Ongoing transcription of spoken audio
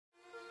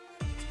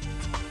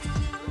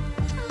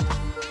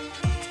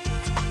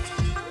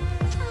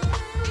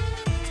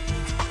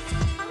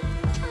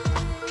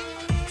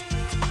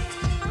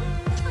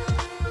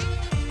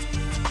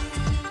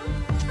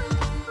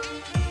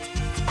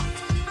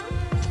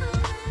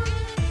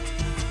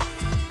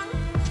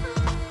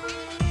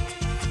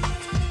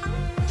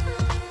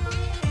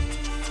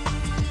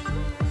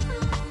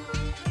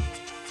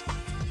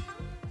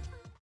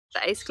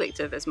The ACE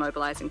Collective is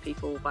mobilising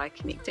people by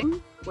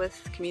connecting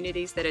with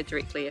communities that are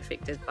directly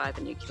affected by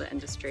the nuclear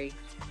industry.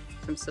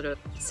 From sort of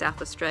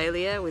South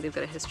Australia, where they've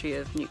got a history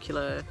of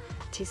nuclear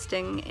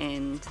testing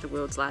and the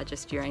world's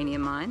largest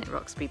uranium mine at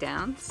Roxby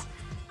Downs,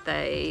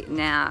 they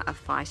now are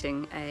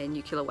fighting a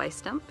nuclear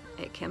waste dump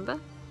at Kimber.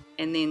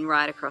 And then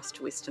right across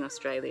to Western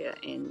Australia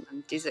and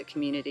desert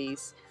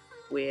communities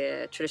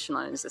where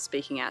traditional owners are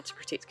speaking out to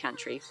protect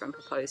country from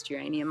proposed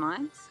uranium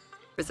mines.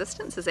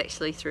 Resistance is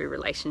actually through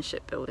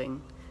relationship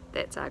building.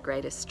 That's our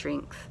greatest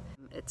strength.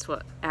 It's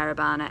what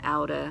Arabana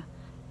elder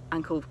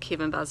Uncle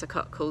Kevin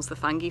Buzzercott calls the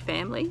fungi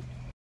family.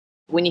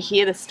 When you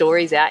hear the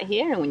stories out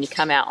here and when you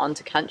come out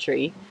onto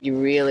country, you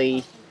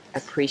really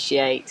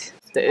appreciate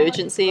the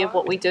urgency of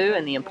what we do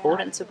and the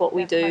importance of what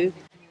we do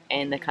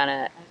and the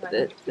kind of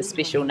the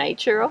special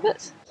nature of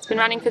it. It's been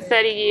running for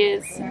 30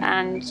 years,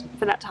 and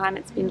for that time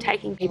it's been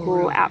taking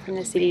people out from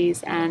the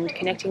cities and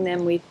connecting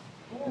them with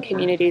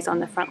communities on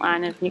the front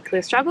line of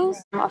nuclear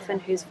struggles, often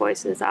whose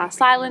voices are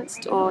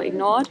silenced or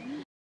ignored.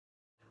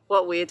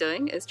 What we're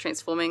doing is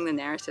transforming the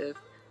narrative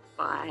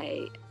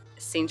by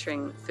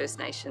centering First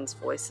Nations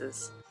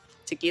voices.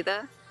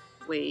 Together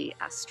we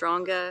are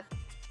stronger,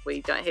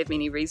 we don't have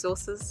many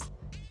resources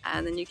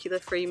in the nuclear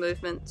free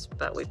movement,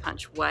 but we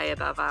punch way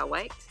above our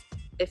weight.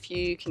 If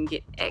you can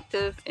get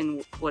active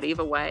in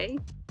whatever way,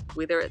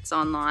 whether it's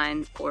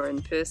online or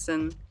in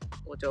person,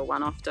 or do a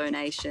one-off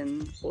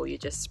donation, or you're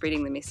just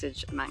spreading the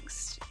message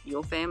amongst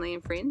your family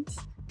and friends,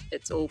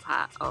 it's all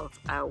part of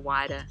our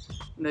wider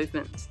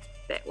movement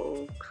that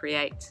will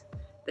create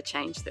the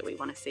change that we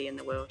want to see in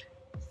the world.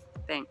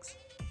 Thanks.